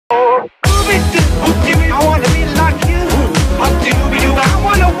I wanna be like you. I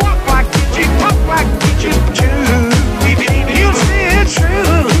wanna walk like you, talk like you, you say it's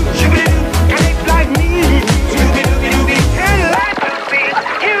true. And it's like me. And life is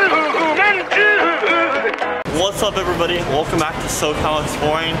human too. What's up, everybody? Welcome back to SoCal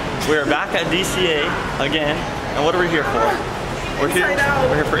Exploring. We're back at DCA again, and what are we here for? We're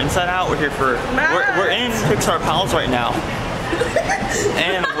here for Inside Out. We're in Pixar Palace right now.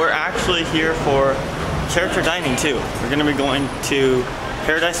 And we're actually here for character dining too. We're gonna be going to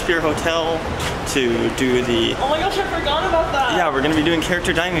Paradise Pier Hotel to do the... Oh my gosh, I forgot about that! Yeah, we're gonna be doing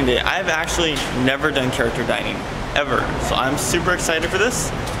character dining today. I've actually never done character dining, ever. So I'm super excited for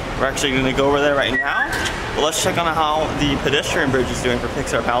this. We're actually gonna go over there right now. But let's check on how the pedestrian bridge is doing for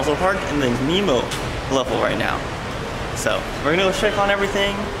Pixar Palace Park and the Nemo level right now. So we're gonna go check on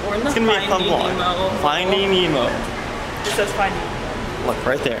everything. It's gonna be a fun vlog. Finding Nemo. It says Finding. Look,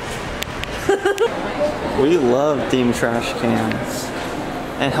 right there. We love themed trash cans.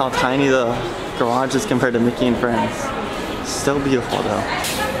 And how tiny the garage is compared to Mickey and Friends. Still beautiful though.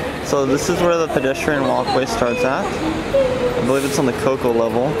 So this is where the pedestrian walkway starts at. I believe it's on the Coco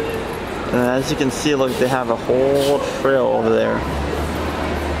level. And as you can see, look, they have a whole trail over there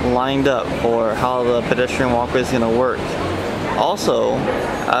lined up for how the pedestrian walkway is gonna work. Also,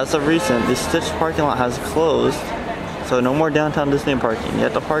 as of recent, the Stitch parking lot has closed. So no more downtown Disney parking. You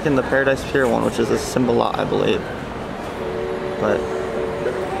have to park in the Paradise Pier one, which is a symbol lot, I believe. But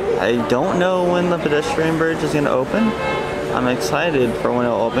I don't know when the pedestrian bridge is going to open. I'm excited for when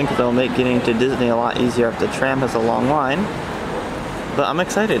it'll open because it'll make getting to Disney a lot easier if the tram has a long line. But I'm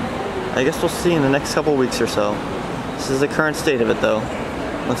excited. I guess we'll see in the next couple weeks or so. This is the current state of it though.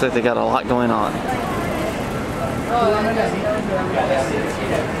 Looks like they got a lot going on.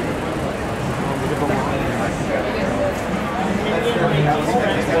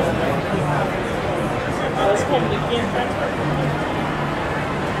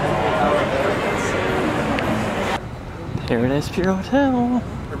 Paradise Pier Hotel.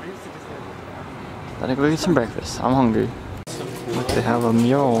 Gotta go get some breakfast. I'm hungry. Look, they have a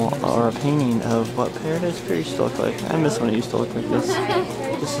mural or a painting of what Paradise Pier used to look like. I miss when it used to look like this.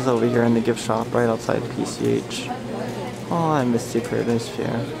 This is over here in the gift shop right outside PCH. Oh, I miss the Paradise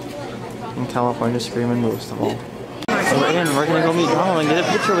Pier. In California, screaming most of all. We're gonna go meet Donald and get a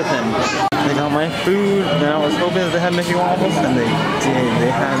picture with him. They got my food, and I was hoping that they had Mickey Waffles, and they did. They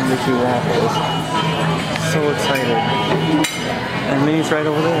had Mickey Waffles. So excited. And Minnie's right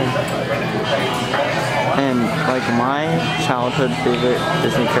over there. And like my childhood favorite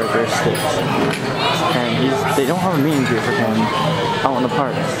Disney character is Stitch. And they don't have a meet and greet for him out in the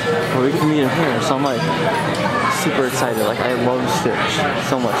parks. But we can meet him here, so I'm like super excited. Like I love Stitch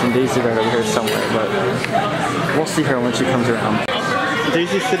so much, and Daisy's right over here somewhere, but we'll see her when she comes around.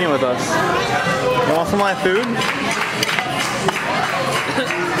 Daisy's sitting with us. You want some of my food?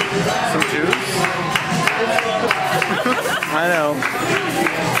 Some juice? I know.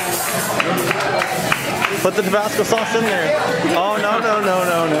 Put the Tabasco sauce in there. Oh no.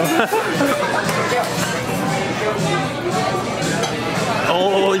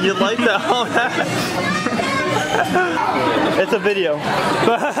 Oh, you like that? It's a video.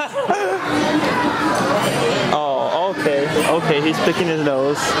 Oh, okay. Okay, he's picking his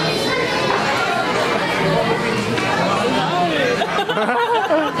nose.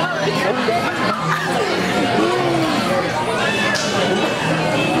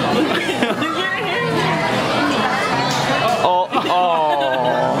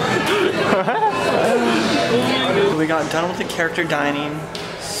 We got done with the character dining.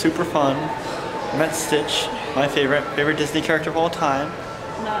 Super fun. Met Stitch, my favorite Disney character of all time.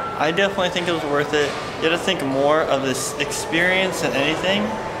 I definitely think it was worth it. You have to think more of this experience than anything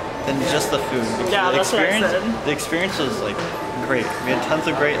than just the food. Yeah, that's what I said. The experience was like great. We had tons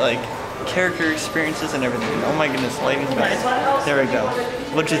of great like character experiences and everything. Oh my goodness, lighting's best. There we go.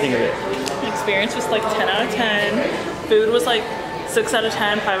 What did you think of it? The experience was like 10 out of 10. Food was like 6 out of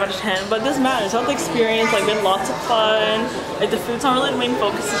 10, 5 out of 10, but it doesn't matter. It's not the experience. Like we had lots of fun. Like the food's not really the main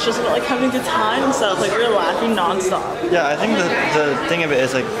focus. It's just about like having a good time and stuff. Like we were laughing nonstop. Yeah, I think the thing of it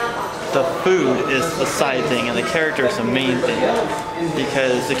is like the food is the side thing and the character is the main thing.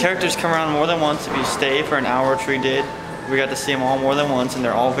 Because the characters come around more than once. If you stay for an hour, which we did, we got to see them all more than once, and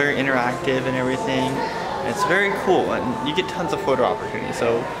they're all very interactive and everything. It's very cool, and you get tons of photo opportunities.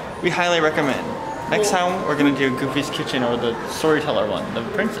 So we highly recommend. Next time we're gonna do Goofy's Kitchen or the storyteller one, the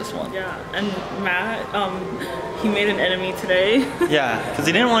princess one. Yeah, and Matt, he made an enemy today. Yeah, because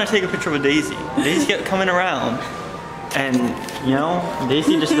he didn't want to take a picture with Daisy. Daisy kept coming around, and you know,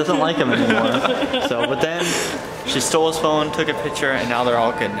 Daisy just doesn't like him anymore. So, but then She stole his phone, took a picture, and now they're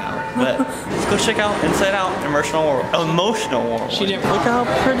all good now. But let's go check out Inside Out, Emotional World. She didn't. Look how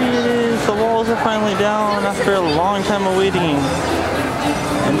pretty it is. The walls are finally down after a long time of waiting.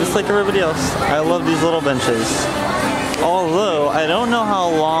 And just like everybody else, I love these little benches. Although, I don't know how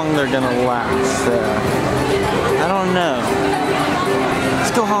long they're gonna last there. I don't know.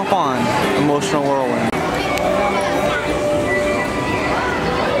 Let's go hop on Emotional Whirlwind.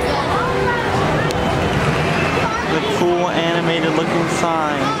 The cool animated looking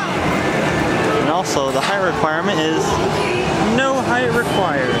sign. And also, the height requirement is no height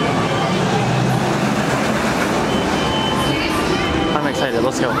required. I'm excited,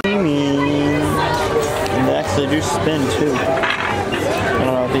 let's go. And they actually do spin too. I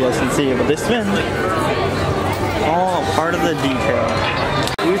don't know if you guys can see it, but they spin. All part of the detail.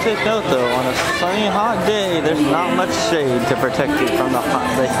 Do take note though, on a sunny hot day, there's not much shade to protect you from the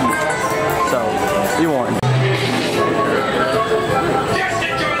heat. So, be warned.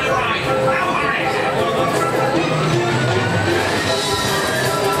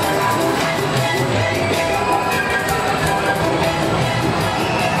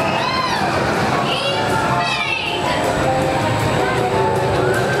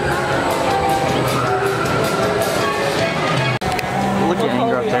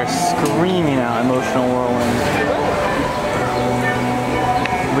 Screaming out Emotional Whirlwind.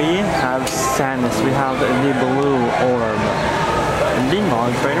 We have sadness. We have the blue orb. And Ding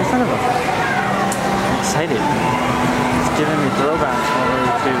Dong's right in front of us. I'm excited. It's giving me throwbacks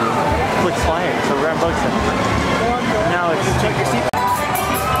to Quick Fire. So we're at Bugston. Now it's check your seat.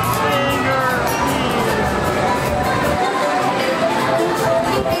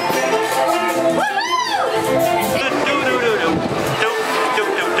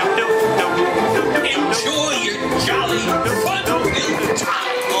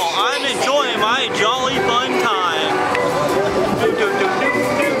 Jolly fun time.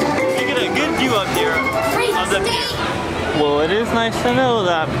 You get a good view up here of the pier. Well, it is nice to know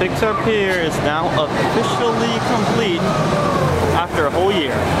that Pixar Pier is now officially complete after a whole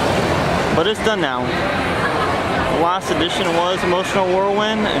year. But it's done now. The last edition was Emotional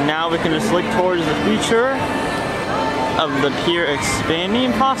Whirlwind, and now we can just look towards the future of the pier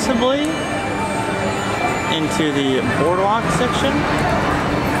expanding possibly into the boardwalk section.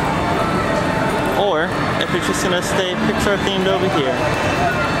 Or if it's just gonna stay Pixar themed over here.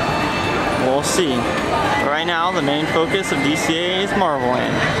 We'll see. But right now, the main focus of DCA is Marvel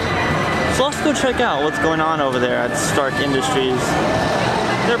Land. So let's go check out what's going on over there at Stark Industries.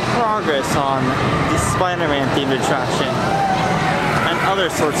 Their progress on the Spider-Man themed attraction. And other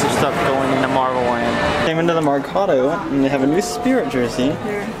sorts of stuff going into Marvel Land. Came into the Mercado and they have a new Spirit jersey.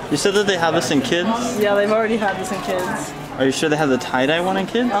 You said that they have this in kids? Yeah, they've already had this in kids. Are you sure they have the tie-dye one in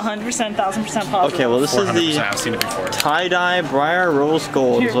kids? 100%, 1000% positive. Okay, well this is the tie-dye Briar Rose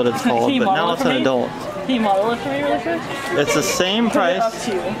Gold is what it's called, but now it's an adult. Can you model it for me really quick? It's the same price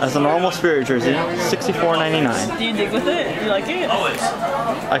as a normal Spirit jersey, $64.99. Do you dig with it? Do you like it?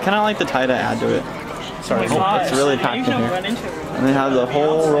 I kind of like the tie-dye add to it. Sorry, it's really packed in here. And they have the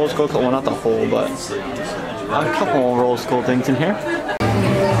whole rose gold, well not the whole, but a couple rose gold things in here.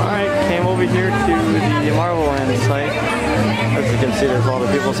 Alright, came over here to the Marvel Land site. As you can see, there's a lot of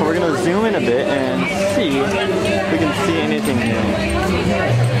people, so we're going to zoom in a bit and see if we can see anything new.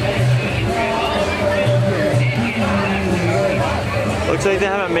 Looks like they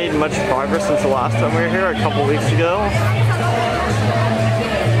haven't made much progress since the last time we were here, a couple weeks ago.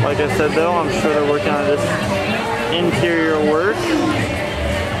 Like I said though, I'm sure they're working on this interior work.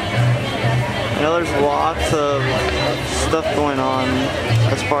 I know there's lots of stuff going on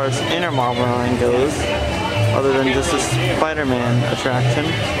as far as inner Marvel Land goes, other than just a Spider-Man attraction,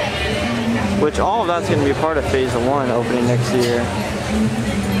 which all of that's going to be part of Phase 1 opening next year.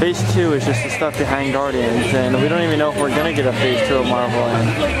 Phase 2 is just the stuff behind Guardians, and we don't even know if we're going to get a Phase 2 of Marvel Land.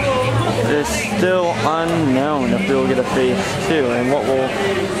 It is still unknown if we will get a Phase 2 and what will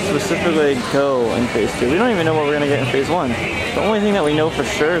specifically go in Phase 2. We don't even know what we're going to get in Phase 1. The only thing that we know for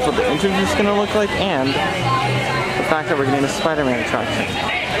sure is what the entrance is going to look like and the fact that we're getting a Spider-Man attraction.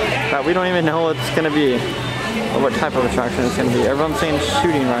 That we don't even know what it's going to be or what type of attraction it's going to be. Everyone's saying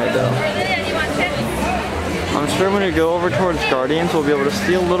shooting ride though. I'm sure when we go over towards Guardians we'll be able to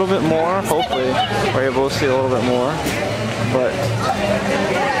see a little bit more. Hopefully we're able to see a little bit more. But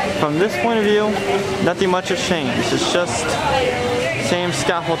from this point of view, nothing much has changed. It's just same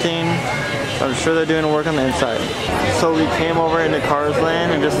scaffolding. I'm sure they're doing work on the inside. So we came over into Cars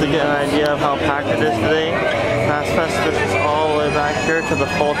Land, and just to get an idea of how packed it is today, Fast Pass pushes all the way back here to the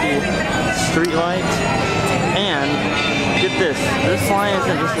faulty street light. And get this line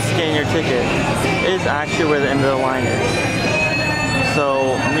isn't just to scan your ticket, it is actually where the end of the line is.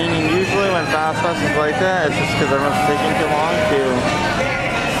 So, meaning usually when fast pass is like that, it's just because everyone's taking too long to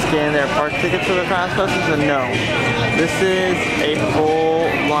scan their park tickets for the fast passes, and no. This is a full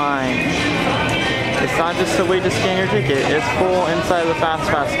line. It's not just a way to scan your ticket, it's full inside the fast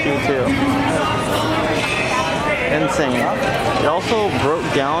pass queue too. Insane. It also broke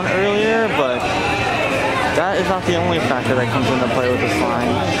down earlier, but that is not the only factor that comes into play with this line.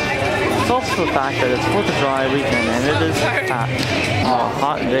 It's also the fact that it's 4th of July weekend and it is packed.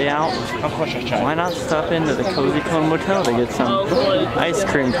 Hot day out. Why not stop into the Cozy Cone Motel to get some ice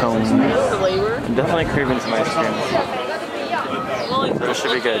cream cones? I'm definitely craving some ice cream. So it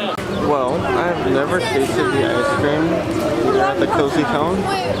should be good. Well, I've never tasted the ice cream here at the Cozy Cone,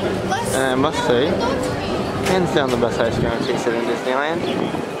 and I must say, hands down the best ice cream I've tasted in Disneyland.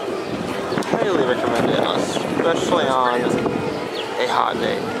 Highly recommend it, especially on a hot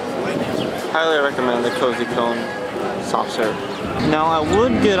day. Highly recommend the Cozy Cone soft serve. Now I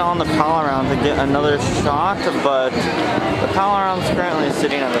would get on the pal around to get another shot, but the pal around is currently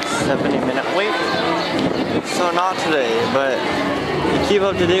sitting at a 70-minute wait. So not today, but to keep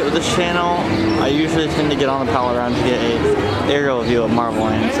up to date with this channel, I usually tend to get on the pal around to get an aerial view of Marvel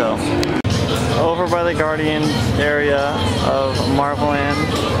Land. So over by the Guardians area of Marvel Land,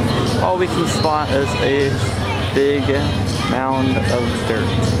 all we can spot is a big mound of dirt.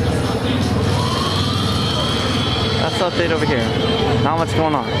 That's the update over here. Not much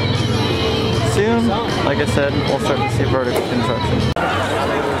going on. Soon, like I said, we'll start to see vertical construction.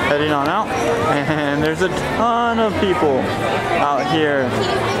 Heading on out, and there's a ton of people out here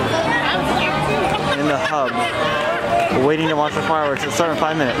in the hub waiting to watch the fireworks. It's starting in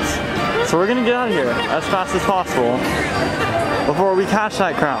 5 minutes. So we're gonna get out of here as fast as possible before we catch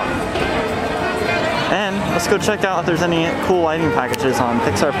that crowd. And let's go check out if there's any cool lighting packages on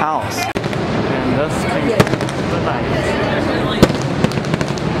Pixar Palace. And thus concludes the night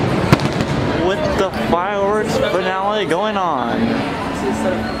with the fireworks finale going on.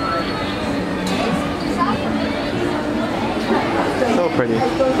 So pretty.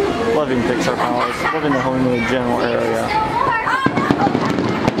 Loving Pixar Palace. Loving the Hollywood general area.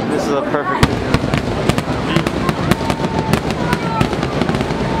 This is a perfect view.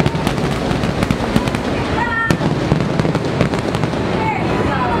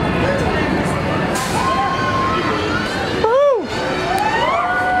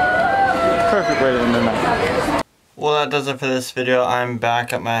 Perfect way to end the night. Well, that does it for this video. I'm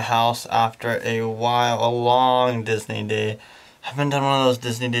back at my house after a while, a long Disney day. I haven't done one of those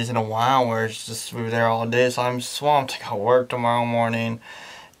Disney days in a while where it's just we were there all day, so I'm swamped. I got work tomorrow morning.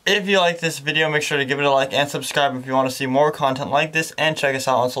 If you like this video, make sure to give it a like and subscribe if you want to see more content like this, and check us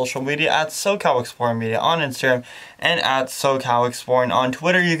out on social media at SoCal Exploring Media on Instagram and at SoCal Exploring on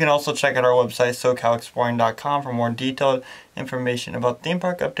Twitter. You can also check out our website, SoCalExploring.com, for more detailed information about theme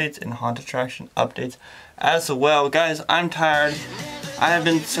park updates and haunted attraction updates as well. Guys, I'm tired. I have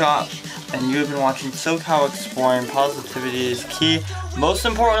been Scott, and you have been watching SoCal Exploring. Positivity is key. Most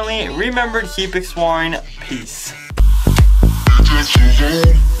importantly, remember to keep exploring. Peace.